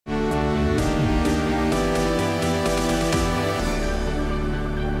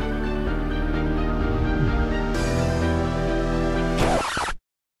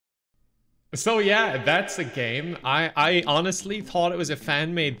So yeah, that's a game. I honestly thought it was a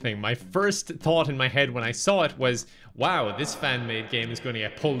fan-made thing. My first thought in my head when I saw it was, wow, this fan-made game is going to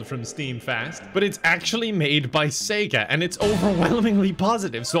get pulled from Steam fast. But it's actually made by Sega, and it's overwhelmingly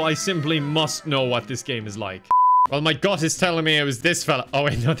positive, so I simply must know what this game is like. Well, my gut is telling me it was this fella. Oh,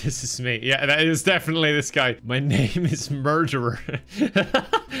 wait, no, this is me. Yeah, that is definitely this guy. My name is Murderer.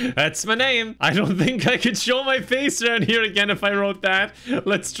 That's my name. I don't think I could show my face around here again if I wrote that.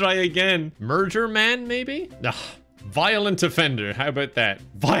 Let's try again. Murder Man, maybe? Ugh. Violent Offender. How about that?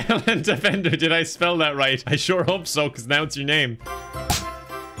 Violent Offender. Did I spell that right? I sure hope so, because now it's your name.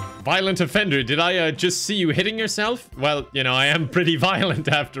 Violent Offender, did I just see you hitting yourself? Well, you know, I am pretty violent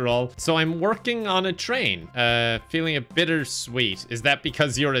after all. So I'm working on a train, feeling a bittersweet. Is that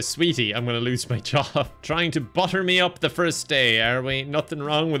because you're a sweetie? I'm gonna lose my job. Trying to butter me up the first day, are we? Nothing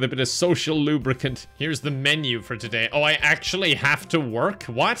wrong with a bit of social lubricant. Here's the menu for today. Oh, I actually have to work?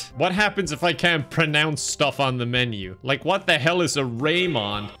 What? What happens if I can't pronounce stuff on the menu? Like, what the hell is a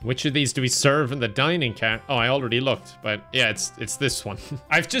Raymond? Which of these do we serve in the dining car? Oh, I already looked, but yeah, it's this one.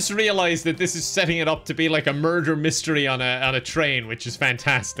 I've just realized that this is setting it up to be like a murder mystery on a train, which is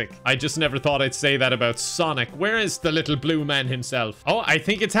fantastic. I just never thought I'd say that about Sonic. Where is the little blue man himself? Oh, I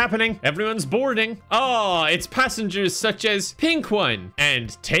think it's happening. Everyone's boarding. Oh, it's passengers such as Pink One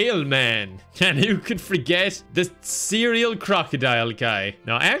and Tail Man. And who could forget the serial crocodile guy?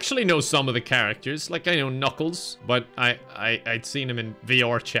 Now, I actually know some of the characters. Like, I know Knuckles, but I'd seen him in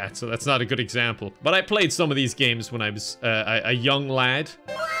VR chat, so that's not a good example. But I played some of these games when I was a young lad.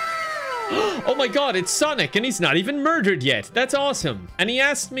 Oh my god, it's Sonic, and he's not even murdered yet. That's awesome. And he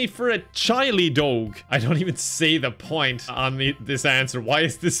asked me for a chili dog. I don't even see the point on this answer. Why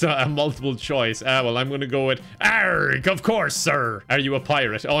is this a multiple choice? Well, I'm gonna go with Arg, of course, sir. Are you a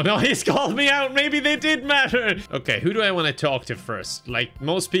pirate? Oh no, he's called me out. Maybe they did matter. Okay, who do I want to talk to first? Like,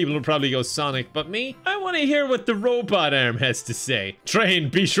 most people will probably go Sonic, but me? I want to hear what the robot arm has to say. Train,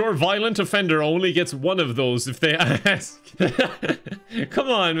 be sure Violent Offender only gets one of those if they ask. Come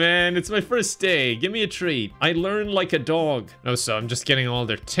on, man. It's my first day. Give me a treat. I learn like a dog. Oh, so I'm just getting all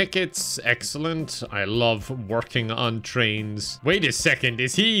their tickets. Excellent. I love working on trains. Wait a second.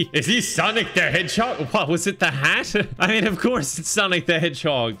 Is he Sonic the Hedgehog? What, was it the hat? I mean, of course it's Sonic the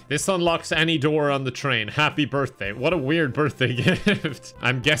Hedgehog. This unlocks any door on the train. Happy birthday. What a weird birthday gift.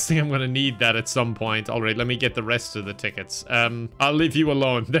 I'm guessing I'm gonna need that at some point. All right, let me get the rest of the tickets. I'll leave you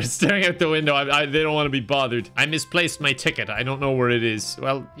alone. They're staring out the window. They don't want to be bothered. I misplaced my ticket. I don't know where it is.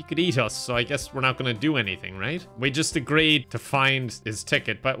 Well, he could eat us, so I guess we're not gonna do anything, right? We just agreed to find his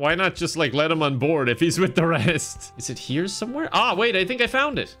ticket, but why not just like let him on board if he's with the rest? Is it here somewhere? Ah, wait, I think I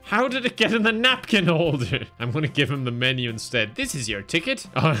found it. How did it get in the napkin holder? I'm gonna give him the menu instead. This is your ticket.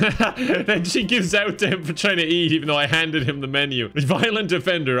 Oh, then she gives out to him for trying to eat, even though I handed him the menu. Violent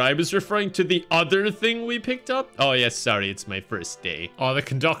Offender. I was referring to the other thing we picked up. Oh yes, sorry, it's my first day. Oh, the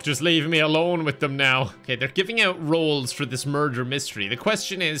conductor's leaving me alone with them now. Okay, they're giving out roles for this murder mystery. The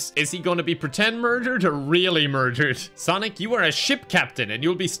question is he going to be pretend murdered or really murdered? Sonic, you are a ship captain and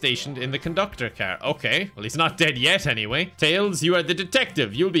you'll be stationed in the conductor car. Okay, well, he's not dead yet anyway. Tails, you are the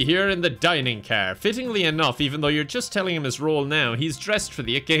detective. You'll be here in the dining car. Fittingly enough, even though you're just telling him his role now, he's dressed for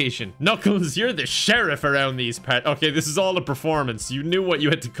the occasion. Knuckles, you're the sheriff around these parts. Okay, this is all a performance. You knew what you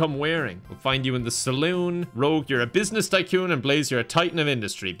had to come wearing. We'll find you in the saloon. Rogue, you're a business tycoon, and Blaze, you're a titan of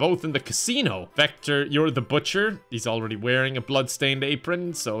industry, both in the casino. Vector, you're the butcher. He's already wearing a bloodstained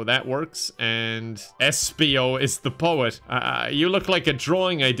apron, so that works. And Espio is the poet. You look like a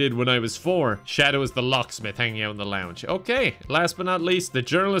drawing I did when I was 4. Shadow is the locksmith hanging out in the lounge. Okay, last but not least, the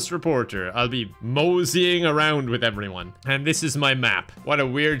journalist reporter. I'll be moseying around with everyone. And this is my map. What a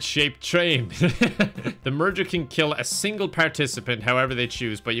weird shaped train. The murder can kill a single participant however they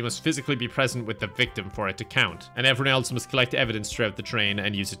choose, but you must physically be present with the victim for it to count. And everyone else must collect evidence throughout the train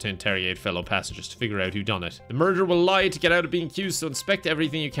and use it to interrogate fellow passengers to figure out who done it. The murderer will lie to get out of being accused, so inspect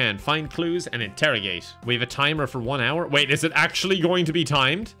everything you can, find clues, and interrogate. We have a timer for 1 hour. Wait, is it actually going to be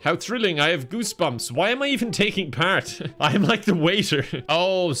timed? How thrilling, I have goosebumps. Why am I even taking part? I'm like the waiter.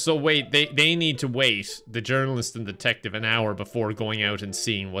 Oh, so wait, they need to wait, the journalist and detective, an hour before going out and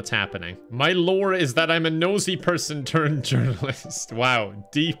seeing what's happening. My lore is that I'm a nosy person turned journalist. Wow,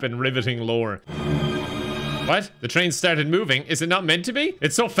 deep and riveting lore. What? The train started moving. Is it not meant to be?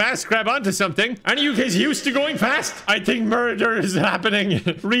 It's so fast, grab onto something. Aren't you guys used to going fast? I think murder is happening.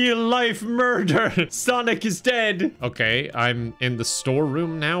 Real life murder. Sonic is dead. Okay, I'm in the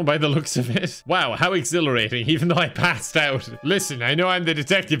storeroom now by the looks of it. Wow, how exhilarating, even though I passed out. Listen, I know I'm the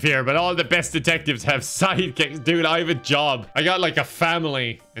detective here, but all the best detectives have sidekicks. Dude, I have a job. I got like a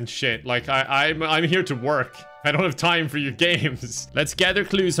family and shit. Like, I'm here to work. I don't have time for your games. Let's gather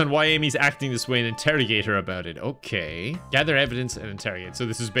clues on why Amy's acting this way and interrogate her about it. Okay. Gather evidence and interrogate. So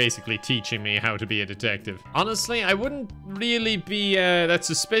this is basically teaching me how to be a detective. Honestly, I wouldn't really be that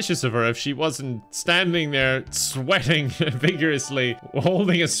suspicious of her if she wasn't standing there sweating vigorously,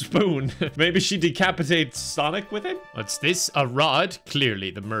 holding a spoon. Maybe she decapitates Sonic with it? What's this? A rod?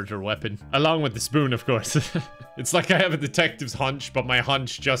 Clearly the murder weapon. Along with the spoon, of course. It's like I have a detective's hunch, but my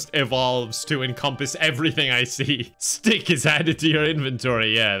hunch just evolves to encompass everything I see. Stick is added to your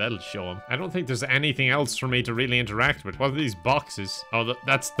inventory. Yeah, that'll show him. I don't think there's anything else for me to really interact with. What are these boxes? Oh,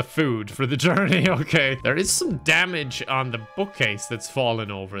 that's the food for the journey. Okay. There is some damage on the bookcase that's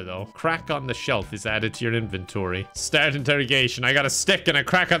fallen over, though. Crack on the shelf is added to your inventory. Start interrogation. I got a stick and a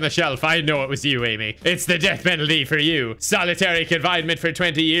crack on the shelf. I know it was you, Amy. It's the death penalty for you. Solitary confinement for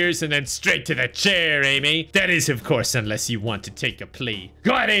 20 years and then straight to the chair, Amy. That is, of course, unless you want to take a plea.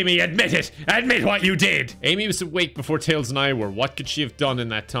 Go on, Amy, admit it. Admit what you did. Amy was awake before Tails and I were. What could she have done in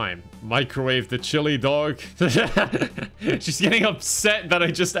that time? Microwave the chili dog? She's getting upset that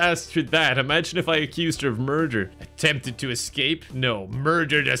I just asked her that. Imagine if I accused her of murder. Attempted to escape? No.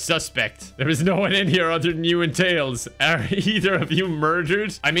 Murdered a suspect. There is no one in here other than you and Tails. Are either of you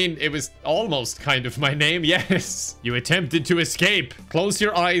murdered? I mean, it was almost kind of my name, yes. You attempted to escape. Close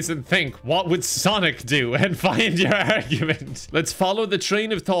your eyes and think, what would Sonic do? And find your argument. Let's follow the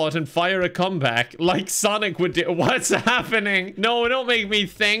train of thought and fire a comeback like Sonic would do. What's happening? No, don't make me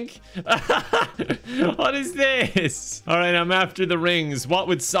think. What is this? All right, I'm after the rings. What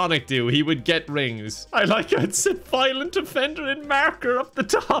would Sonic do? He would get rings. I like how it said violent offender in marker up the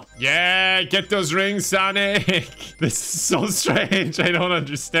top. Yeah, get those rings, Sonic. This is so strange. I don't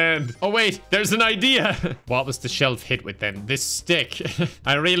understand. Oh, wait, there's an idea. What was the shelf hit with then? This stick.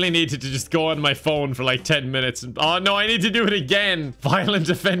 I really needed to just go on my phone for like 10 minutes. And, oh, no, I need to do it again. Violent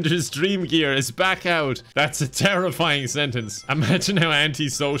offender's dream gear is back out. That's a terrifying sentence. Imagine how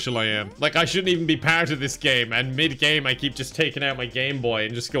antisocial I am. Like, I shouldn't even be part of this game, and mid-game I keep just taking out my Game Boy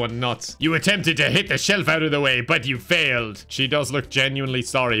and just going nuts. You attempted to hit the shelf out of the way, but you failed. She does look genuinely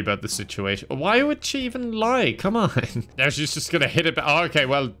sorry about the situation. Why would she even lie? Come on. Now she's just gonna hit it. Oh, okay,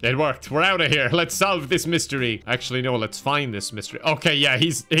 well, it worked. We're out of here. Let's solve this mystery. Actually, no, let's find this mystery. Okay, yeah,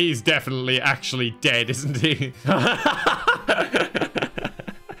 he's definitely actually dead, isn't he?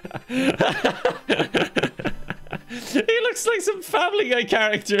 He looks like some Family Guy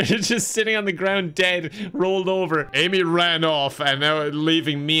character just sitting on the ground dead, rolled over. Amy ran off and now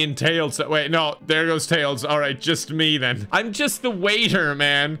leaving me and Tails. Wait, no, there goes Tails. All right, just me then. I'm just the waiter,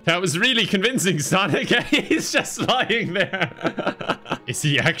 man. That was really convincing, Sonic. He's just lying there. Is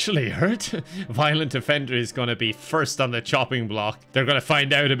he actually hurt? Violent offender is gonna be first on the chopping block. They're gonna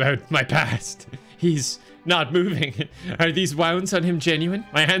find out about my past. He's not moving. Are these wounds on him genuine?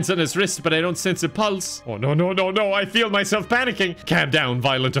 My hand's on his wrist, but I don't sense a pulse. Oh, no, no, no, no. I feel myself panicking. Calm down,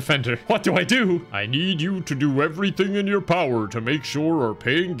 violent offender. What do I do? I need you to do everything in your power to make sure our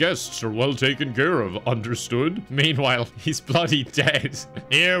paying guests are well taken care of. Understood? Meanwhile, he's bloody dead.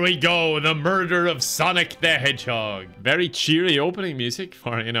 Here we go. The murder of Sonic the Hedgehog. Very cheery opening music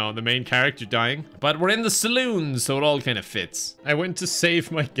for, you know, the main character dying. But we're in the saloon, so it all kind of fits. I went to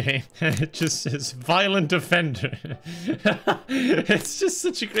save my game. It just says violent offender. It's just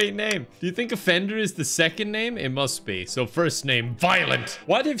such a great name. Do you think offender is the second name? It must be. So first name, violent.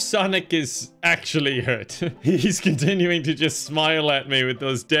 What if Sonic is actually hurt? He's continuing to just smile at me with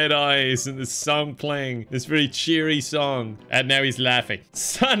those dead eyes and this song playing, this very cheery song. And now he's laughing.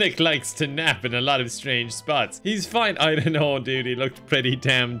 Sonic likes to nap in a lot of strange spots. He's fine. I don't know, dude. He looked pretty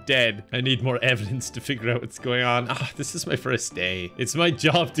damn dead. I need more evidence to figure out what's going on. Ah, this is my first day. It's my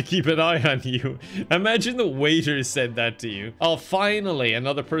job to keep an eye on you. Imagine the waiter said that to you. Oh, finally,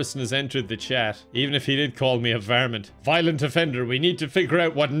 another person has entered the chat. Even if he did call me a varmint. Violent offender, we need to figure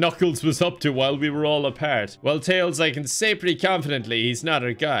out what Knuckles was up to while we were all apart. Well, Tails, I can say pretty confidently he's not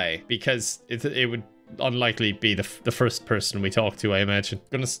our guy. Because it would unlikely be the first person we talk to, I imagine.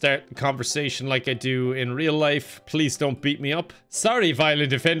 Gonna start the conversation like I do in real life. Please don't beat me up. Sorry,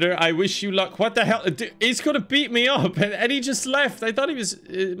 violent offender. I wish you luck. What the hell? He's gonna beat me up and he just left. I thought he was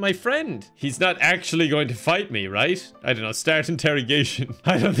my friend. He's not actually going to fight me, right? I don't know. Start interrogation.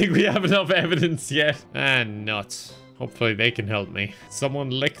 I don't think we have enough evidence yet. Ah, nuts. Hopefully they can help me. Someone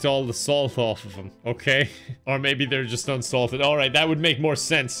licked all the salt off of them. Okay. Or maybe they're just unsalted. All right, that would make more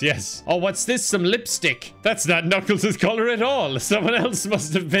sense. Yes. Oh, what's this? Some lipstick. That's not Knuckles' color at all. Someone else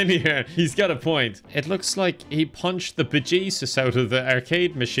must have been here. He's got a point. It looks like he punched the bejesus out of the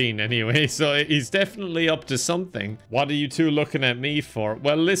arcade machine anyway, so he's definitely up to something. What are you two looking at me for?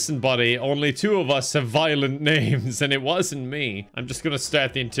 Well, listen, buddy, only two of us have violent names, and it wasn't me. I'm just gonna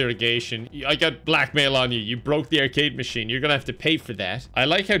start the interrogation. I got blackmail on you. You broke the arcade machine. You're gonna have to pay for that. I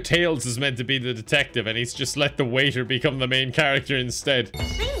like how Tails is meant to be the detective, and he's just let the waiter become the main character instead.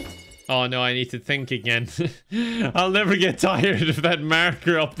 Oh no, I need to think again. I'll never get tired of that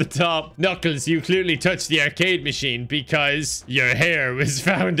marker up the top. Knuckles, you clearly touched the arcade machine because your hair was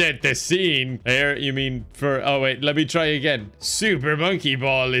found at the scene. Hair, you mean for... Oh wait, let me try again. Super Monkey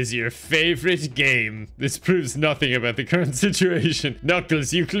Ball is your favorite game. This proves nothing about the current situation.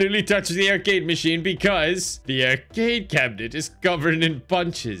 Knuckles, you clearly touched the arcade machine because the arcade cabinet is covered in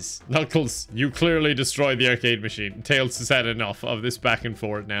punches. Knuckles, you clearly destroyed the arcade machine. Tails has had enough of this back and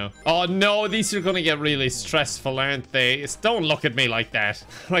forth now. Oh no, these are gonna get really stressful, aren't they? Don't look at me like that.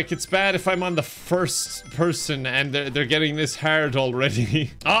 Like, it's bad if I'm on the first person and they're getting this hard already.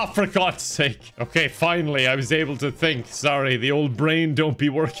 Oh, for God's sake. Okay, finally, I was able to think. Sorry, the old brain don't be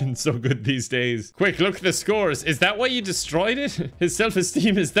working so good these days. Quick, look at the scores. Is that why you destroyed it? His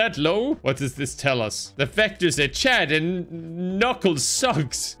self-esteem is that low? What does this tell us? The Vector's a Chad and Knuckles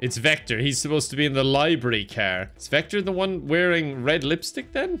sucks. It's Vector. He's supposed to be in the library car. Is Vector the one wearing red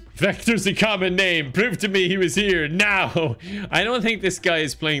lipstick then? Vector's a common name. Prove to me he was here now. I don't think this guy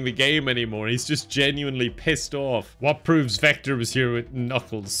is playing the game anymore. He's just genuinely pissed off. What proves Vector was here with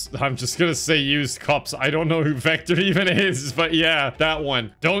Knuckles? I'm just gonna say used cops. I don't know who Vector even is, but yeah, that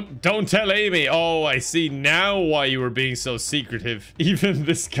one. Don't tell Amy. Oh, I see now why you were being so secretive. Even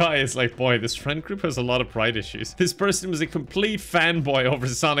this guy is like, boy, this friend group has a lot of pride issues. This person was a complete fanboy over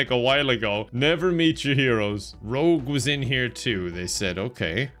Sonic a while ago. Never meet your heroes. Rogue was in here too, they said.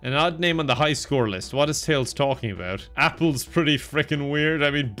 Okay. An odd name on the high score list. What is Tails talking about? Apple's pretty freaking weird. I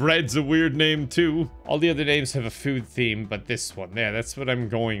mean, bread's a weird name too. All the other names have a food theme, but this one, yeah, that's what I'm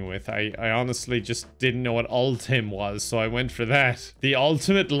going with. I honestly just didn't know what Ultim was, so I went for that. The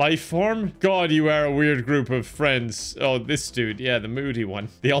ultimate life form? God, you are a weird group of friends. Oh, this dude, yeah, the moody one.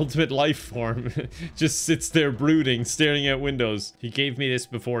 The ultimate life form just sits there brooding, staring out windows. He gave me this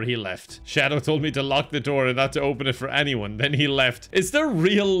before he left. Shadow told me to lock the door and not to open it for anyone. Then he left. Is there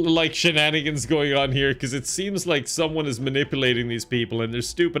real, like, shenanigans going on here? Because it seems like someone is manipulating these people and they're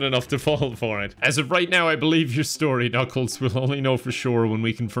stupid enough to fall for it. As of right now, I believe your story, Knuckles. We'll only know for sure when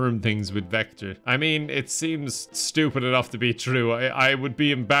we confirm things with Vector. I mean, it seems stupid enough to be true. I would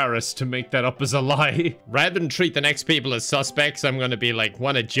be embarrassed to make that up as a lie. Rather than treat the next people as suspects, I'm gonna be like,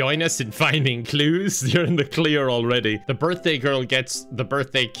 wanna join us in finding clues? You're in the clear already. The birthday girl gets the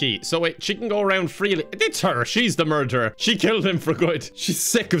birthday key. So wait, she can go around freely. It's her. She's the murderer. She killed him for good. She's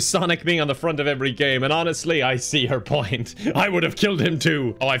sick of Sonic being on the front of every game, and honestly, I see her point. I would have killed him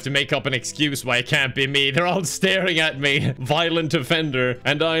too. Oh, I have to make up an excuse why it can't be me. They're all staring at me. Violent offender.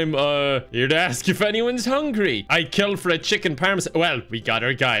 And I'm, here to ask if anyone's hungry. I killed for a chicken parmesan. Well, we got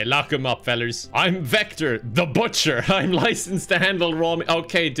our guy. Lock him up, fellers. I'm Vector, the butcher. I'm licensed to handle raw meat.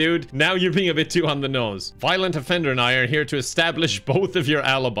 Okay, dude. Now you're being a bit too on the nose. Violent offender and I are here to establish both of your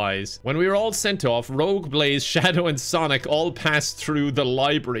alibis. When we were all sent off, Rogue, Blaze, Shadow, and Sonic all passed through the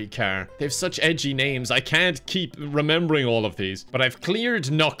library car. They have such edgy names. I can't keep remembering all of these. But I've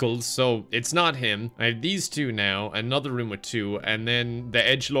cleared Knuckles, so it's not him. I have these two now, another room with two, and then the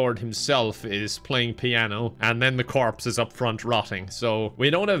edgelord himself is playing piano, and then the corpse is up front rotting. So we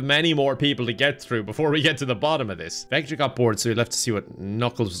don't have many more people to get through before we get to the bottom of this. Vector got bored, so he left to see what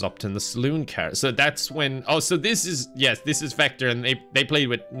Knuckles was up to in the saloon car. So that's when... Oh, so this is... Yes, this is Vector, and they played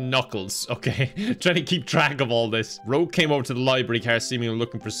with Knuckles. Okay. Trying to keep track of all this. Rogue came over to the library car, seemingly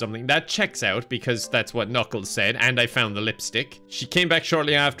looking for something. That checks out, because that's what Knuckles said, and I found the lipstick. She came back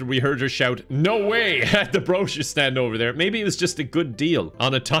shortly after we heard her shout, "No way!" at the brochure stand over there. Maybe it was just a good deal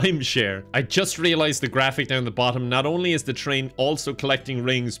on a timeshare. I just realized the graphic down the bottom. Not only is the train also collecting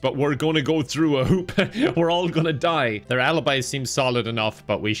rings, but we're gonna go through a hoop. We're all gonna die. Their alibis seem solid enough,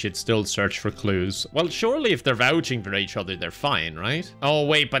 but we should still search for clues. Well, surely if they're vouching for each other, they're fine, right? Oh,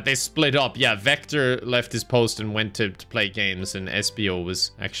 wait, but they split up. Yeah, Vector left his post and went to play games, and SBO was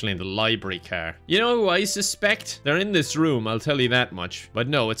shadows actually in the library car. You know who I suspect? They're in this room, I'll tell you that much. But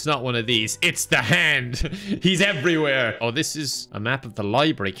no, it's not one of these. It's the Hand. He's everywhere. Oh, this is a map of the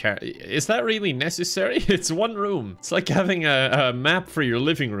library car. Is that really necessary? It's one room. It's like having a map for your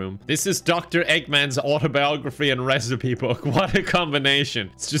living room. This is Dr. Eggman's autobiography and recipe book. What a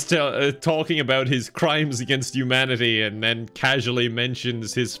combination. It's just talking about his crimes against humanity and then casually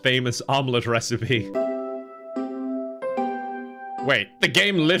mentions his famous omelet recipe. Wait, the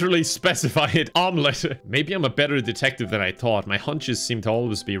game literally specified omelet. Maybe I'm a better detective than I thought. My hunches seem to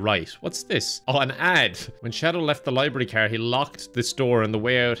always be right. What's this? Oh, an ad. When Shadow left the library car, he locked this door on the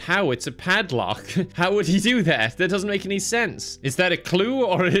way out. How? It's a padlock. How would he do that? That doesn't make any sense. Is that a clue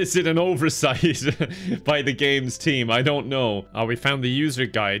or is it an oversight by the game's team? I don't know. Oh, we found the user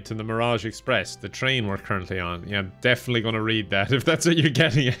guide to the Mirage Express, the train we're currently on. Yeah, I'm definitely gonna read that if that's what you're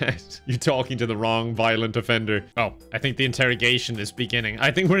getting at. You're talking to the wrong violent offender. Oh, I think the interrogation is beginning.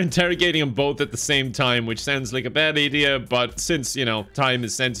 I think we're interrogating them both at the same time, which sounds like a bad idea, but since, you know, time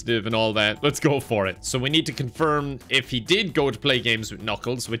is sensitive and all that, let's go for it. So we need to confirm if he did go to play games with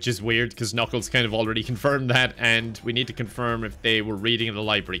Knuckles, which is weird because Knuckles kind of already confirmed that, and we need to confirm if they were reading in the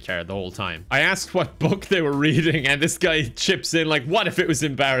library car the whole time. I asked what book they were reading, and this guy chips in like, what if it was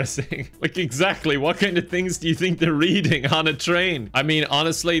embarrassing? Like, exactly, what kind of things do you think they're reading on a train? I mean,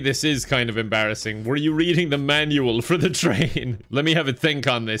 honestly, this is kind of embarrassing. Were you reading the manual for the train? Let me have a think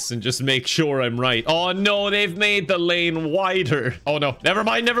on this and just make sure I'm right. Oh no, they've made the lane wider. Oh no, never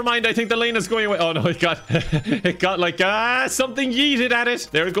mind, never mind. I think the lane is going away. Oh no, it got it got like something yeeted at it.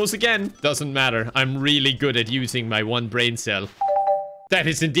 There it goes again. Doesn't matter. I'm really good at using my one brain cell. That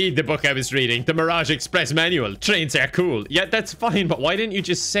is indeed the book I was reading. The Mirage Express manual. Trains are cool. Yeah, that's fine, but why didn't you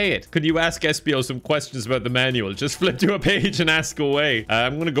just say it? Could you ask SBO some questions about the manual? Just flip to a page and ask away.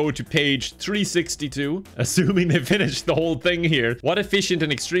 I'm gonna go to page 362, assuming they finished the whole thing here. What efficient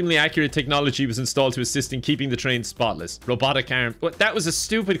and extremely accurate technology was installed to assist in keeping the train spotless? Robotic arm. What? That was a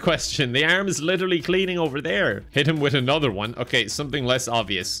stupid question. The arm is literally cleaning over there. Hit him with another one. Okay, something less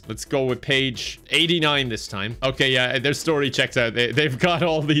obvious. Let's go with page 89 this time. Okay, yeah, their story checks out. They've got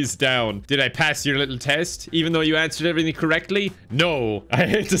all these down. Did I pass your little test even though you answered everything correctly? No. I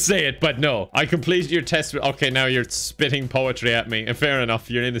hate to say it, but no. I completed your test. Okay, now you're spitting poetry at me. And fair enough,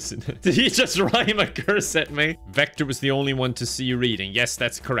 you're innocent. Did he just rhyme a curse at me? Vector was the only one to see you reading. Yes,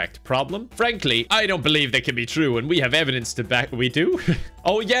 that's correct. Problem? Frankly, I don't believe that can be true, and we have evidence to back. We do?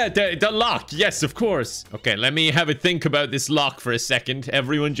 Oh yeah, the lock. Yes, of course. Okay, let me have a think about this lock for a second.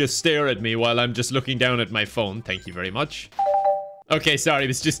 Everyone just stare at me while I'm just looking down at my phone. Thank you very much. Okay, sorry, I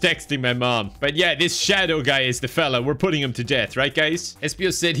was just texting my mom. But yeah, this Shadow guy is the fella. We're putting him to death, right, guys?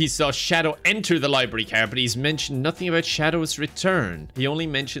 SBO said he saw Shadow enter the library car, but he's mentioned nothing about Shadow's return. He only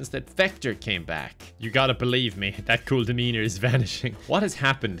mentions that Vector came back. You gotta believe me, that cool demeanor is vanishing. What has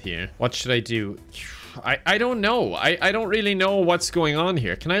happened here? What should I do? I don't know. I don't really know what's going on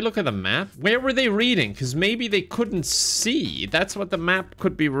here. Can I look at the map? Where were they reading? Because maybe they couldn't see. That's what the map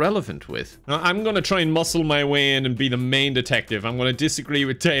could be relevant with. I'm going to try and muscle my way in and be the main detective. I'm going to disagree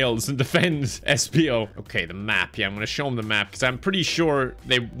with Tails and defend SPO. Okay, the map. Yeah, I'm going to show them the map because I'm pretty sure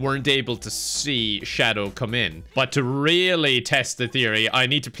they weren't able to see Shadow come in. But to really test the theory, I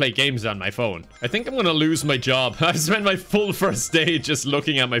need to play games on my phone. I think I'm going to lose my job. I've spent my full first day just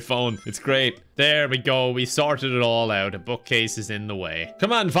looking at my phone. It's great. There we go. We sorted it all out. A bookcase is in the way.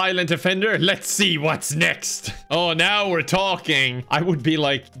 Come on, violent offender. Let's see what's next. Oh, now we're talking. I would be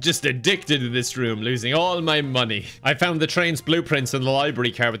like just addicted to this room, losing all my money. I found the train's blueprints in the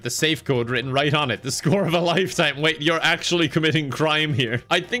library car with the safe code written right on it. The score of a lifetime. Wait, you're actually committing crime here.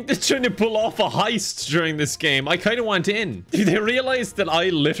 I think they're trying to pull off a heist during this game. I kind of want in. Do they realize that I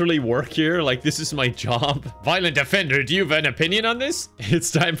literally work here? Like, this is my job. Violent offender, do you have an opinion on this? It's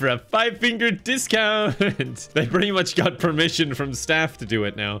time for a 5-finger discount. They pretty much got permission from staff to do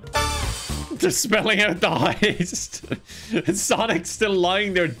it now. They're spelling out the heist. Sonic's still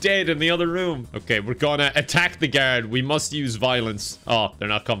lying there dead in the other room. Okay, we're gonna attack the guard. We must use violence. Oh, they're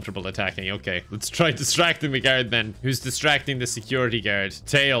not comfortable attacking. Okay, let's try distracting the guard then. Who's distracting the security guard?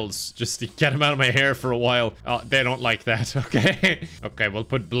 Tails. Just to get him out of my hair for a while. Oh, they don't like that. Okay. Okay, we'll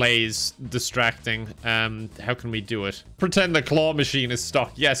put Blaze distracting. How can we do it? Pretend the claw machine is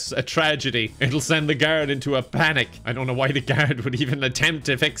stuck. Yes, a tragedy. It'll send the guard into a panic. I don't know why the guard would even attempt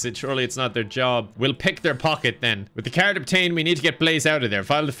to fix it. Surely it's not their job. We'll pick their pocket then. With the card obtained, we need to get Blaze out of there.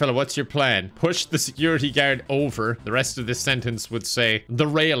 Violet fellow, what's your plan? Push the security guard over. The rest of this sentence would say the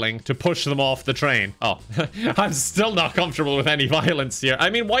railing to push them off the train. Oh, I'm still not comfortable with any violence here. I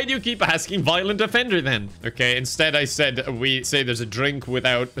mean, why do you keep asking violent offender then? Okay, instead I said we say there's a drink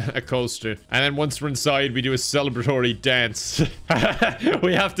without a coaster. And then once we're inside, we do a celebratory dance.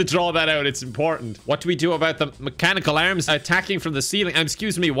 We have to draw that out. It's important. What do we do about the mechanical arms attacking from the ceiling?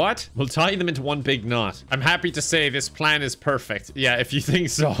 Excuse me, what? We'll tie them into one big knot. I'm happy to say this plan is perfect. Yeah, if you think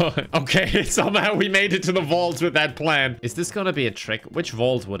so. Okay, somehow we made it to the vault with that plan. Is this gonna be a trick? Which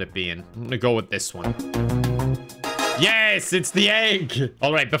vault would it be in? I'm gonna go with this one. Yes, it's the egg.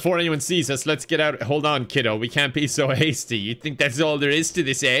 All right, before anyone sees us, let's get out. Hold on, kiddo. We can't be so hasty. You think that's all there is to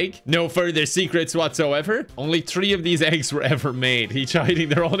this egg? No further secrets whatsoever? Only 3 of these eggs were ever made, each hiding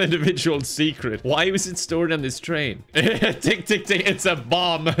their own individual secret. Why was it stored on this train? Tick, tick, tick. It's a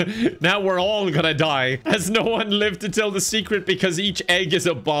bomb. Now we're all gonna die. Has no one lived to tell the secret because each egg is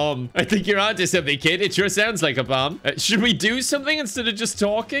a bomb? I think you're onto something, kid. It sure sounds like a bomb. Should we do something instead of just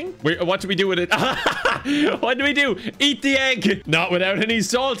talking? Wait, what do we do with it? What do we do? Eat the egg. Not without any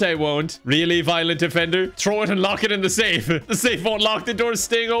salt, I won't. Really, violent offender? Throw it and lock it in the safe. The safe won't lock, the door's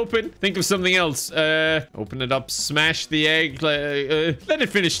staying open. Think of something else. Open it up, smash the egg. Let it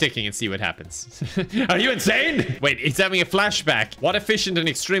finish ticking and see what happens. Are you insane? Wait, it's having a flashback. What efficient and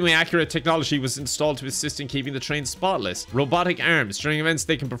extremely accurate technology was installed to assist in keeping the train spotless? Robotic arms. During events,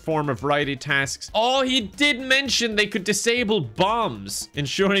 they can perform a variety of tasks. Oh, he did mention they could disable bombs,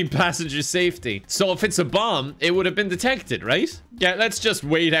 ensuring passenger safety. So if it's a bomb, it would have been detected, right? Yeah, let's just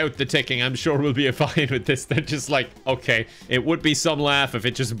wait out the ticking. I'm sure we'll be fine with this. They're just like, okay, it would be some laugh if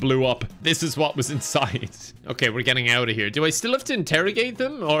it just blew up. This is what was inside. Okay, we're getting out of here. Do I still have to interrogate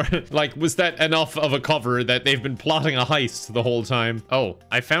them? Or like, was that enough of a cover that they've been plotting a heist the whole time? Oh,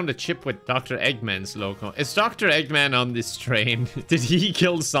 I found a chip with Dr. Eggman's logo. Is Dr. Eggman on this train? Did he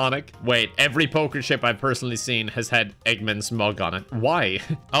kill Sonic? Wait, every poker chip I've personally seen has had Eggman's mug on it. Why?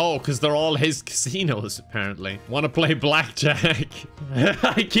 Oh, because they're all his casinos, apparently. Want to play blackjack?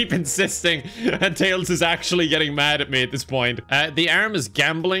 I keep insisting, and Tails is actually getting mad at me at this point. The arm is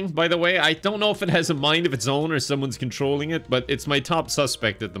gambling, by the way. I don't know if it has a mind of its own or someone's controlling it, but it's my top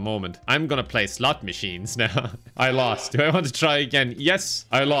suspect at the moment. I'm gonna play slot machines now. I lost. Do I want to try again? Yes,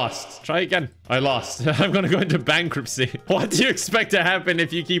 I lost. Try again. I lost. I'm gonna go into bankruptcy. What do you expect to happen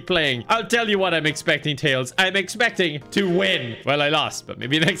if you keep playing? I'll tell you what I'm expecting, Tails. I'm expecting to win. Well, I lost, but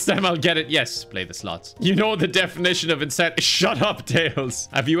maybe next time I'll get it. Yes, play the slots. You know the definition of insanity. Shut up, Tails.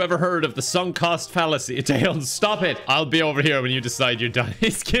 Have you ever heard of the sunk cost fallacy? Tails, stop it. I'll be over here when you decide you're done.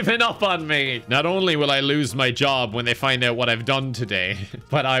 He's given up on me. Not only will I lose my job when they find out what I've done today,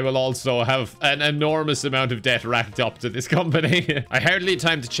 but I will also have an enormous amount of debt racked up to this company. I hardly had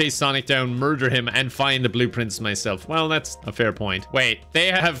time to chase Sonic down, murder him, and find the blueprints myself. Well, that's a fair point. Wait, they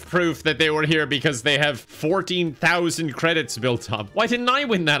have proof that they were here because they have 14,000 credits built up. Why didn't I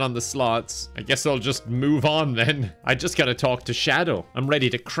win that on the slots? I guess I'll just move on then. I just gotta talk to Shadow. I'm ready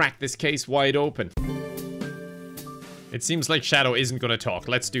to crack this case wide open. It seems like Shadow isn't gonna talk.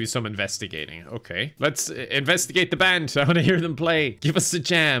 Let's do some investigating. Okay. Let's investigate the band. I want to hear them play. Give us a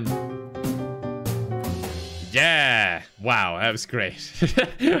jam. Yeah. Wow, that was great.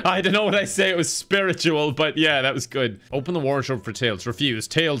 I don't know what I say. It was spiritual, but yeah, that was good. Open the wardrobe for Tails. Refuse.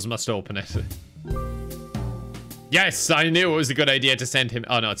 Tails must open it. Yes, I knew it was a good idea to send him.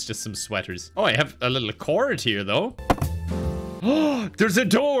 Oh, no, it's just some sweaters. Oh, I have a little cord here, though. Oh, there's a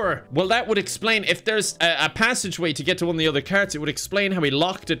door. Well, that would explain if there's a passageway to get to one of the other carts. It would explain how he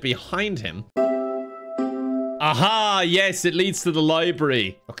locked it behind him. Aha, yes, it leads to the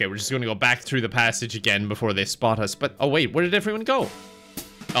library. Okay, we're just going to go back through the passage again before they spot us. But, oh wait, where did everyone go?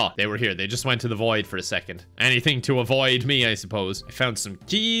 Oh, they were here. They just went to the void for a second. Anything to avoid me, I suppose. I found some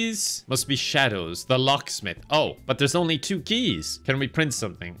keys. Must be Shadows. The locksmith. Oh, but there's only 2 keys. Can we print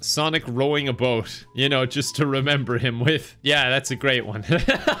something? Sonic rowing a boat. You know, just to remember him with. Yeah, that's a great one.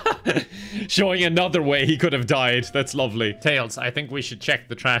 Showing another way he could have died. That's lovely. Tails, I think we should check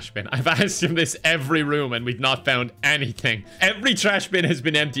the trash bin. I've asked him this every room and we've not found anything. Every trash bin has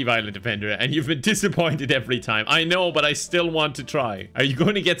been empty, Violent Offender, and you've been disappointed every time. I know, but I still want to try. Are you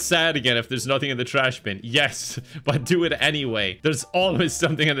going to get sad again if there's nothing in the trash bin? Yes, but do it anyway. There's always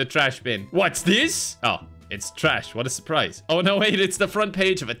something in the trash bin. What's this? Oh. It's trash. What a surprise. Oh, no, wait. It's the front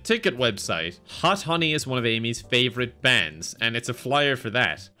page of a ticket website. Hot Honey is one of Amy's favorite bands, and it's a flyer for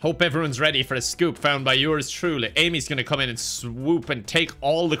that. Hope everyone's ready for a scoop found by yours truly. Amy's gonna come in and swoop and take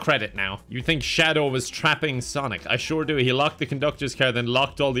all the credit now. You think Shadow was trapping Sonic? I sure do. He locked the conductor's car, then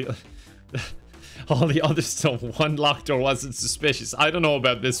locked all the... all the other stuff. One locked door wasn't suspicious. I don't know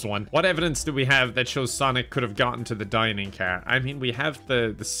about this one. What evidence do we have that shows Sonic could have gotten to the dining car? I mean, we have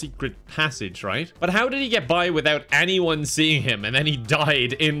the secret passage, right? But how did he get by without anyone seeing him, and then he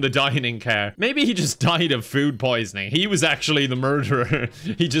died in the dining car? Maybe he just died of food poisoning. He was actually the murderer.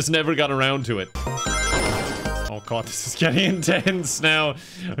 He just never got around to it. Oh god, this is getting intense now.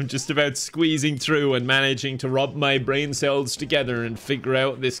 I'm just about squeezing through and managing to rub my brain cells together and figure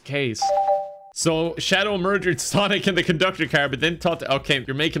out this case. So, Shadow murdered Sonic in the conductor car, but then thought, okay,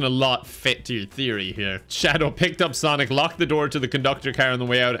 you're making a lot fit to your theory here. Shadow picked up Sonic, locked the door to the conductor car on the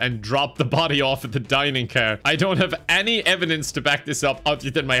way out, and dropped the body off at the dining car. I don't have any evidence to back this up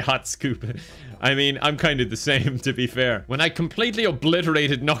other than my hot scoop. I mean, I'm kind of the same, to be fair. When I completely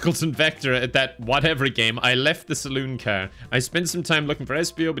obliterated Knuckles and Vector at that whatever game, I left the saloon car. I spent some time looking for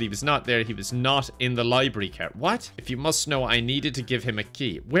Espio, but he was not there. He was not in the library car. What? If you must know, I needed to give him a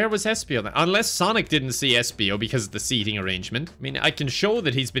key. Where was Espio then? Unless Sonic didn't see Espio because of the seating arrangement. I mean, I can show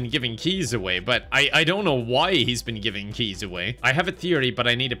that he's been giving keys away, but I don't know why he's been giving keys away. I have a theory, but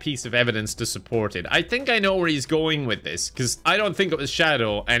I need a piece of evidence to support it. I think I know where he's going with this, because I don't think it was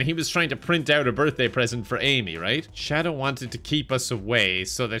Shadow, and he was trying to print out a birthday present for Amy, right? Shadow wanted to keep us away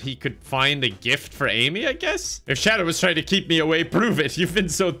so that he could find a gift for Amy, I guess? If Shadow was trying to keep me away, prove it. You've been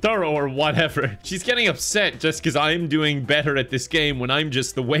so thorough or whatever. She's getting upset just because I'm doing better at this game when I'm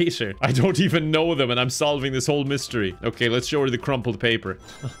just the waiter. I don't even know them and I'm solving this whole mystery. Okay, let's show her the crumpled paper.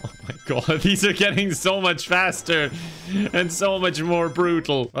 Oh my god, these are getting so much faster and so much more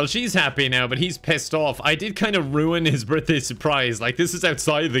brutal. Well, she's happy now, but he's pissed off. I did kind of ruin his birthday surprise. Like, this is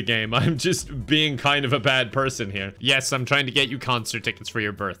outside the game. I'm just being kind of a bad person here. Yes, I'm trying to get you concert tickets for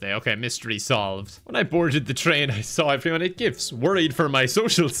your birthday. Okay, mystery solved. When I boarded the train, I saw everyone at gifts. Worried for my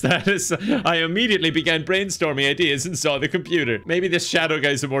social status, I immediately began brainstorming ideas and saw the computer. Maybe this Shadow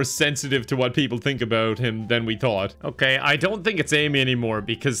guy's more sensitive to what people think about him than we thought. Okay, I don't think it's Amy anymore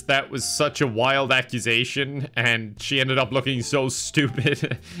because that was such a wild accusation and she ended up looking so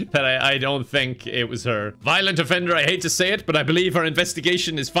stupid that I don't think it was her. Violent offender, I hate to say it, but I believe our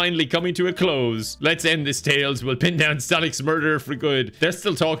investigation is finally coming to a close. Let's end this, Tails. We'll pin down Sonic's murderer for good. They're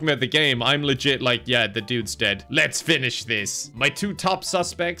still talking about the game. I'm legit like, yeah, the dude's dead. Let's finish this. My two top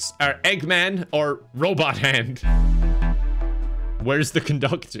suspects are Eggman or Robot Hand. Where's the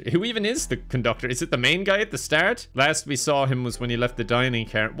conductor? Who even is the conductor? Is it the main guy at the start? Last we saw him was when he left the dining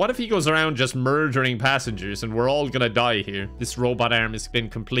car. What if he goes around just murdering passengers and we're all gonna die here? This robot arm has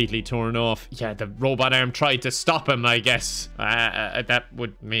been completely torn off. Yeah, the robot arm tried to stop him, I guess. That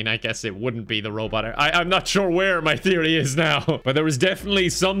would mean, I guess it wouldn't be the robot arm. I'm not sure where my theory is now, but there was definitely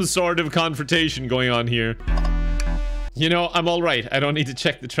some sort of confrontation going on here. You know, I'm all right. I don't need to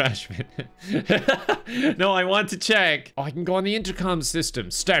check the trash bin. No, I want to check. Oh, I can go on the intercom system.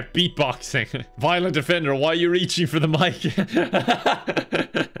 Start beatboxing. Violent offender, why are you reaching for the mic?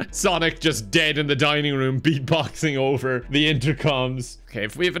 Sonic just dead in the dining room, beatboxing over the intercoms. Okay,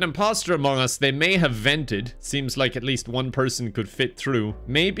 if we have an imposter among us, they may have vented. Seems like at least one person could fit through.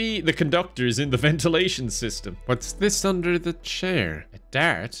 Maybe the conductor's in the ventilation system. What's this under the chair? A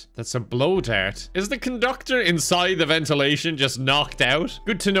dart? That's a blow dart. Is the conductor inside the ventilation just knocked out?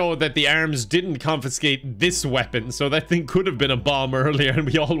 Good to know that the arms didn't confiscate this weapon, so that thing could have been a bomb earlier and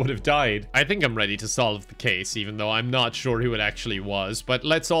we all would have died. I think I'm ready to solve the case, even though I'm not sure who it actually was. But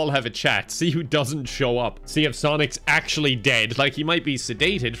let's all have a chat, see who doesn't show up. See if Sonic's actually dead, like he might be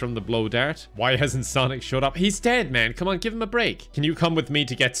sedated from the blow dart. Why hasn't Sonic showed up? He's dead, man. Come on, give him a break. Can you come with me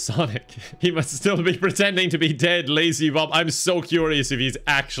to get Sonic? He must still be pretending to be dead, lazy Bob. I'm so curious if he's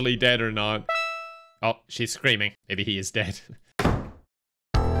actually dead or not. Oh, she's screaming. Maybe he is dead.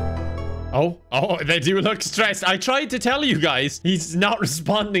 Oh, they do look stressed. I tried to tell you guys. He's not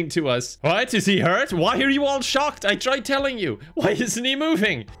responding to us. What? Is he hurt? Why are you all shocked? I tried telling you. Why isn't he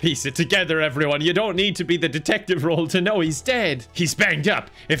moving? Piece it together, everyone. You don't need to be the detective role to know he's dead. He's banged up.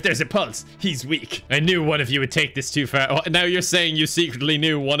 If there's a pulse, he's weak. I knew one of you would take this too far. Oh, now you're saying you secretly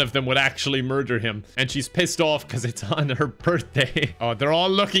knew one of them would actually murder him. And she's pissed off because it's on her birthday. Oh, they're all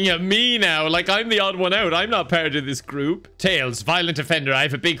looking at me now. Like I'm the odd one out. I'm not part of this group. Tails, violent offender. I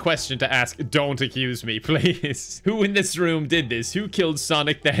have a big question to ask. Don't accuse me, please. Who in this room did this? Who killed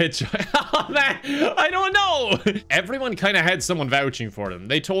Sonic the Hedgehog? Oh, man, I don't know. Everyone kind of had someone vouching for them.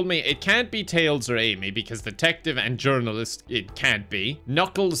 They told me it can't be Tails or Amy because detective and journalist, it can't be.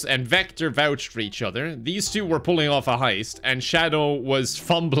 Knuckles and Vector vouched for each other. These two were pulling off a heist and Shadow was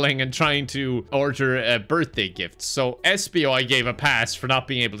fumbling and trying to order a birthday gift. So Espio I gave a pass for not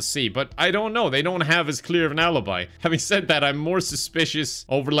being able to see, but I don't know. They don't have as clear of an alibi. Having said that, I'm more suspicious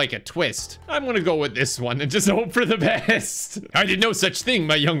over like a twist. I'm gonna go with this one and just hope for the best. I did no such thing,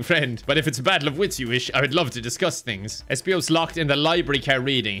 my young friend. But if it's a battle of wits you wish. I would love to discuss things. SBO's locked in the library car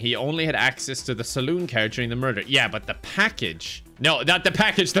reading. He only had access to the saloon car during the murder. Yeah, but the package... No, not the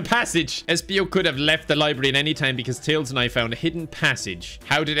package, the passage. SBO could have left the library at any time because Tails and I found a hidden passage.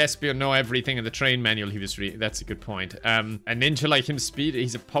 How did SBO know everything in the train manual he was reading? That's a good point. A ninja like him speed.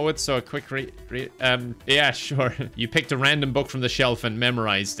 He's a poet, so a quick yeah, sure. You picked a random book from the shelf and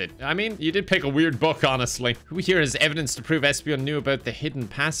memorized it. I mean, you did pick a weird book, honestly. Who here has evidence to prove SBO knew about the hidden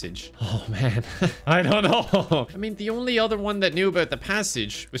passage? Oh, man. I don't know. I mean, the only other one that knew about the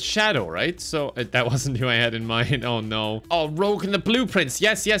passage was Shadow, right? So that wasn't who I had in mind. Oh, no. Oh, Rogue and the blueprints.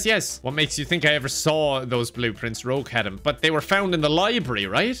 Yes, yes, yes. What makes you think I ever saw those blueprints? Rogue had them, but they were found in the library,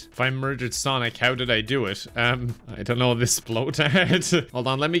 right? If I murdered Sonic, how did I do it? I don't know, this blowdart. Hold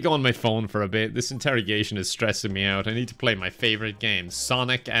on, let me go on my phone for a bit. This interrogation is stressing me out. I need to play my favorite game,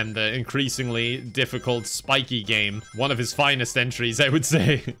 Sonic and the increasingly difficult spiky game. One of his finest entries, I would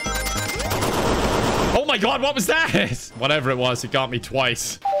say. Oh my god, what was that? Whatever it was, it got me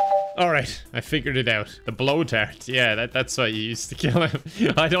twice. Alright, I figured it out. The blow dart. Yeah, that's what you used to kill him.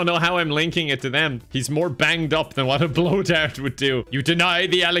 I don't know how I'm linking it to them. He's more banged up than what a blow dart would do. You deny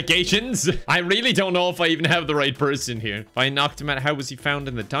the allegations? I really don't know if I even have the right person here. If I knocked him out, how was he found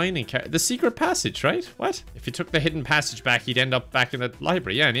in the dining car? The secret passage, right? What? If you took the hidden passage back, he'd end up back in the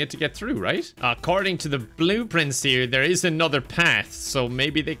library. Yeah, and he had to get through, right? According to the blueprints here, there is another path. So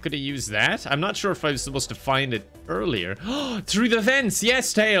maybe they could have used that. I'm not sure if I was supposed to find it earlier. Through the vents.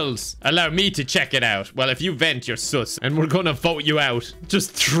 Yes, Tails. Allow me to check it out. Well, if you vent, you're sus, and we're gonna vote you out.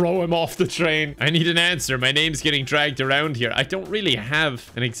 Just throw him off the train. I need an answer. My name's getting dragged around here. I don't really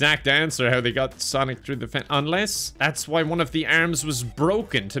have an exact answer how they got Sonic through the vent, unless that's why one of the arms was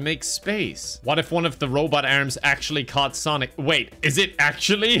broken to make space. What if one of the robot arms actually caught Sonic? Wait, is it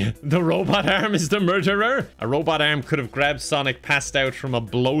actually the robot arm is the murderer? A robot arm could have grabbed Sonic passed out from a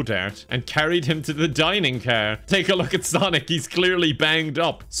blow dart and carried him to the dining car. Take a look at Sonic. He's clearly banged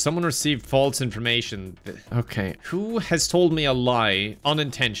up. Someone received false information. Okay, who has told me a lie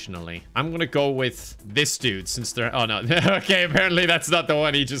unintentionally? I'm gonna go with this dude since they're... Oh, no. Okay, apparently that's not the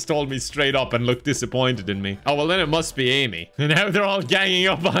one. He just told me straight up and looked disappointed in me. Oh, well, then it must be Amy. And now they're all ganging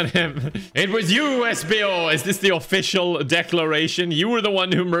up on him. It was you, SBO. Is this the official declaration? You were the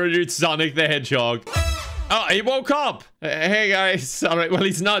one who murdered Sonic the Hedgehog. Oh, he woke up. Hey, guys. All right, well,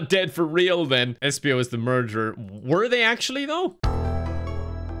 he's not dead for real then. SBO is the murderer. Were they actually, though?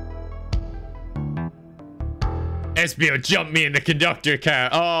 SBO jumped me in the conductor car.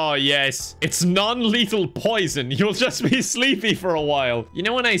 Oh, yes. It's non-lethal poison. You'll just be sleepy for a while. You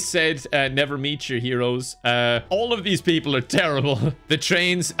know when I said never meet your heroes? All of these people are terrible. The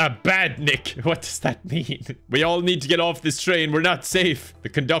train's a badnik. What does that mean? We all need to get off this train. We're not safe. The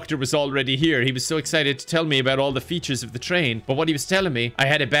conductor was already here. He was so excited to tell me about all the features of the train. But what he was telling me, I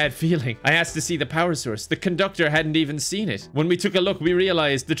had a bad feeling. I asked to see the power source. The conductor hadn't even seen it. When we took a look, we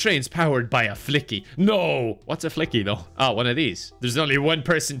realized the train's powered by a flicky. No! What's a flicky, though? Oh, one of these. There's only one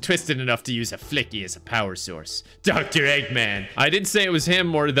person twisted enough to use a flicky as a power source. Dr. Eggman. I didn't say it was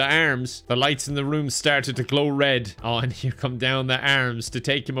him or the arms. The lights in the room started to glow red. Oh, and here come down the arms to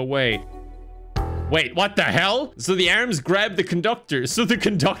take him away. Wait, what the hell? So the arms grabbed the conductor. So the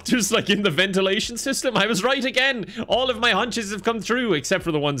conductor's like in the ventilation system? I was right again. All of my hunches have come true, except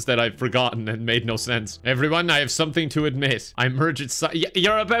for the ones that I've forgotten and made no sense. Everyone, I have something to admit. I murdered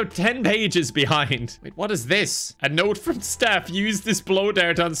You're about 10 pages behind. Wait, what is this? A note from staff. Use this blow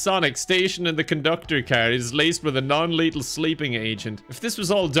dart on Sonic. Station in the conductor car. It is laced with a non-lethal sleeping agent. If this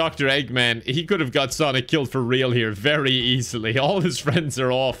was all Dr. Eggman, he could have got Sonic killed for real here very easily. All his friends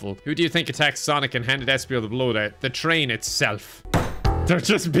are awful. Who do you think attacked Sonic and handed SBO the blow dart? The train itself. They're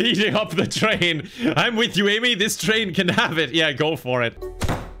just beating up the train. I'm with you, Amy. This train can have it. Yeah, go for it.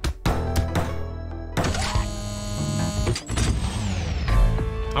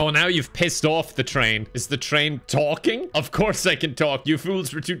 Oh, now you've pissed off the train. Is the train talking? Of course I can talk. You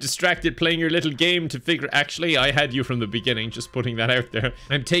fools were too distracted playing your little game to figure... Actually, I had you from the beginning, just putting that out there.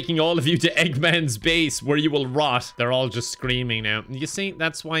 I'm taking all of you to Eggman's base where you will rot. They're all just screaming now. You see,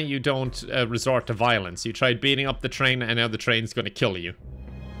 that's why you don't resort to violence. You tried beating up the train and now the train's gonna kill you.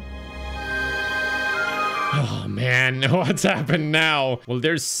 Oh, man. What's happened now? Well,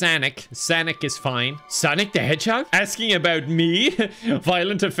 there's Sonic. Sonic is fine. Sonic the Hedgehog? Asking about me?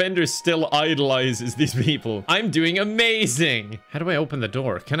 Violent offenders still idolizes these people. I'm doing amazing. How do I open the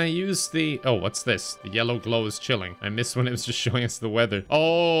door? Can I use the... Oh, what's this? The yellow glow is chilling. I missed when it was just showing us the weather.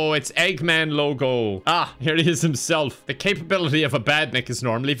 Oh, it's Eggman logo. Ah, here he is himself. The capability of a badnik is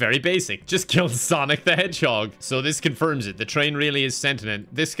normally very basic. Just kill Sonic the Hedgehog. So this confirms it. The train really is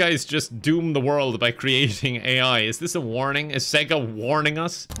sentient. This guy's just doomed the world by creating AI. Is this a warning? Is Sega warning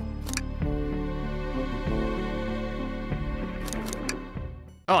us?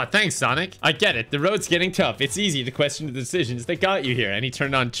 Oh, thanks, Sonic. I get it. The road's getting tough. It's easy to question the decisions that got you here. And he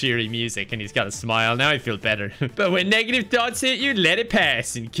turned on cheery music and he's got a smile. Now I feel better. But when negative thoughts hit you, let it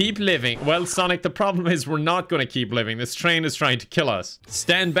pass and keep living. Well, Sonic, the problem is we're not going to keep living. This train is trying to kill us.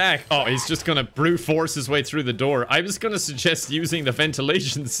 Stand back. Oh, he's just going to brute force his way through the door. I was going to suggest using the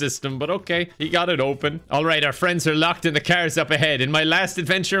ventilation system, but okay. He got it open. All right, our friends are locked in the cars up ahead. In my last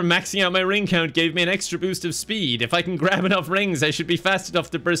adventure, maxing out my ring count gave me an extra boost of speed. If I can grab enough rings, I should be fast enough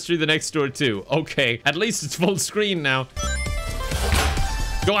to burst through the next door too. Okay, at least it's full screen now.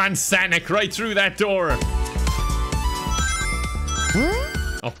 Go on, Sonic, right through that door.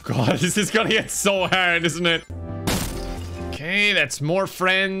 Oh god, this is gonna get so hard, isn't it? Okay, that's more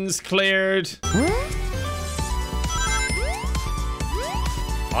friends cleared.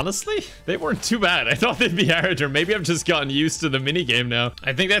 Honestly, they weren't too bad. I thought they'd be harder. Maybe I've just gotten used to the minigame now.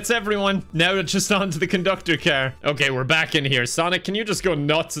 I think that's everyone. Now it's just on to the conductor car. Okay, we're back in here. Sonic, can you just go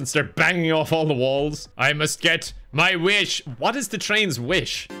nuts and start banging off all the walls? I must get my wish. What is the train's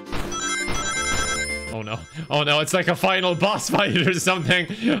wish? Oh no. Oh no, it's like a final boss fight or something.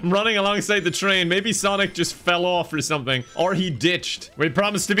 I'm running alongside the train. Maybe Sonic just fell off or something. Or he ditched. We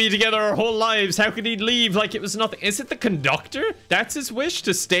promised to be together our whole lives. How could he leave like it was nothing? Is it the conductor? That's his wish,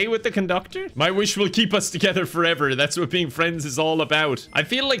 to stay with the conductor? My wish will keep us together forever. That's what being friends is all about. I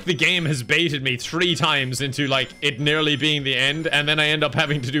feel like the game has baited me 3 times into like it nearly being the end. And then I end up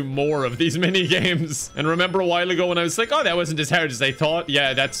having to do more of these mini games. And remember a while ago when I was like, oh, that wasn't as hard as I thought.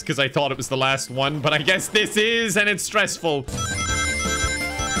 Yeah, that's because I thought it was the last one. But I guess this is, and it's stressful.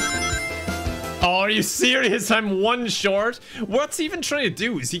 Oh, are you serious? I'm 1 short. What's he even trying to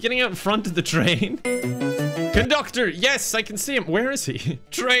do? Is he getting out in front of the train? Conductor, yes, I can see him. Where is he?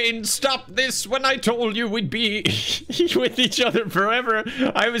 Train, stop this when I told you we'd be with each other forever.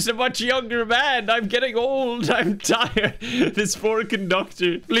 I was a much younger man. I'm getting old. I'm tired. This poor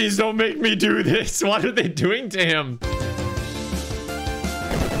conductor. Please don't make me do this. What are they doing to him?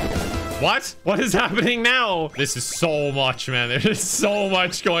 What? What is happening now? This is so much, man. There's so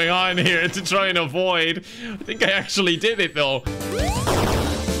much going on here to try and avoid. I think I actually did it, though.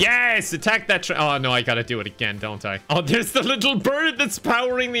 Yes! Attack that train. Oh, no, I gotta do it again, don't I? Oh, there's the little bird that's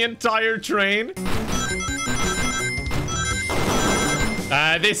powering the entire train.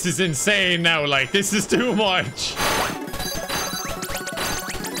 This is insane now. Like, this is too much.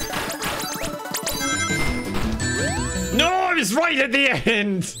 No, I was right at the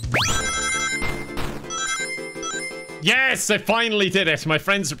end. Yes, I finally did it. My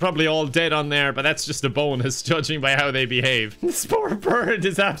friends are probably all dead on there, but that's just a bonus, judging by how they behave. This poor bird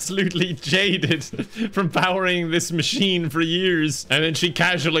is absolutely jaded from powering this machine for years. And then she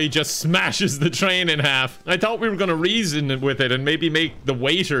casually just smashes the train in half. I thought we were going to reason with it and maybe make the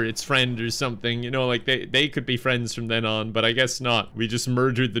waiter its friend or something. You know, like they could be friends from then on, but I guess not. We just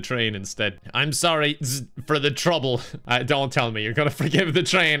murdered the train instead. I'm sorry for the trouble. Don't tell me you're going to forgive the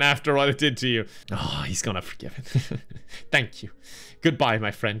train after what it did to you. Oh, he's going to forgive it. Thank you. Goodbye, my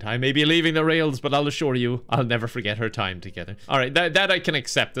friend. I may be leaving the rails, but I'll assure you, I'll never forget her time together. All right, that I can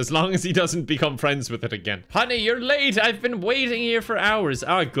accept, as long as he doesn't become friends with it again. Honey, you're late. I've been waiting here for hours.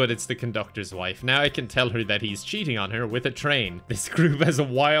 Oh, good. It's the conductor's wife. Now I can tell her that he's cheating on her with a train. This group has a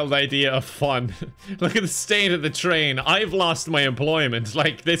wild idea of fun. Look at the state of the train. I've lost my employment.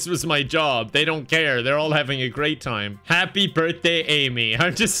 Like, this was my job. They don't care. They're all having a great time. Happy birthday, Amy.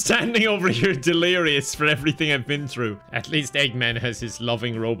 I'm just standing over here delirious for everything I've been through. At least Eggman has his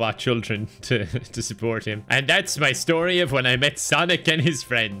loving robot children to support him. And that's my story of when I met Sonic and his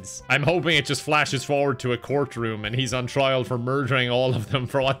friends. I'm hoping it just flashes forward to a courtroom and he's on trial for murdering all of them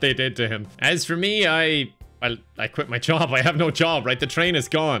for what they did to him. As for me, I quit my job. I have no job, right? The train is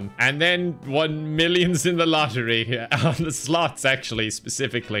gone. And then won millions in the lottery. On the slots, actually,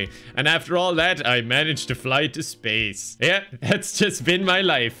 specifically. And after all that, I managed to fly to space. Yeah, that's just been my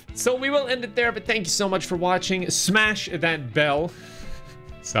life. So we will end it there, but thank you so much for watching. Smash that bell.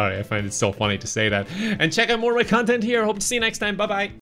 Sorry, I find it so funny to say that. And check out more of my content here. Hope to see you next time. Bye-bye.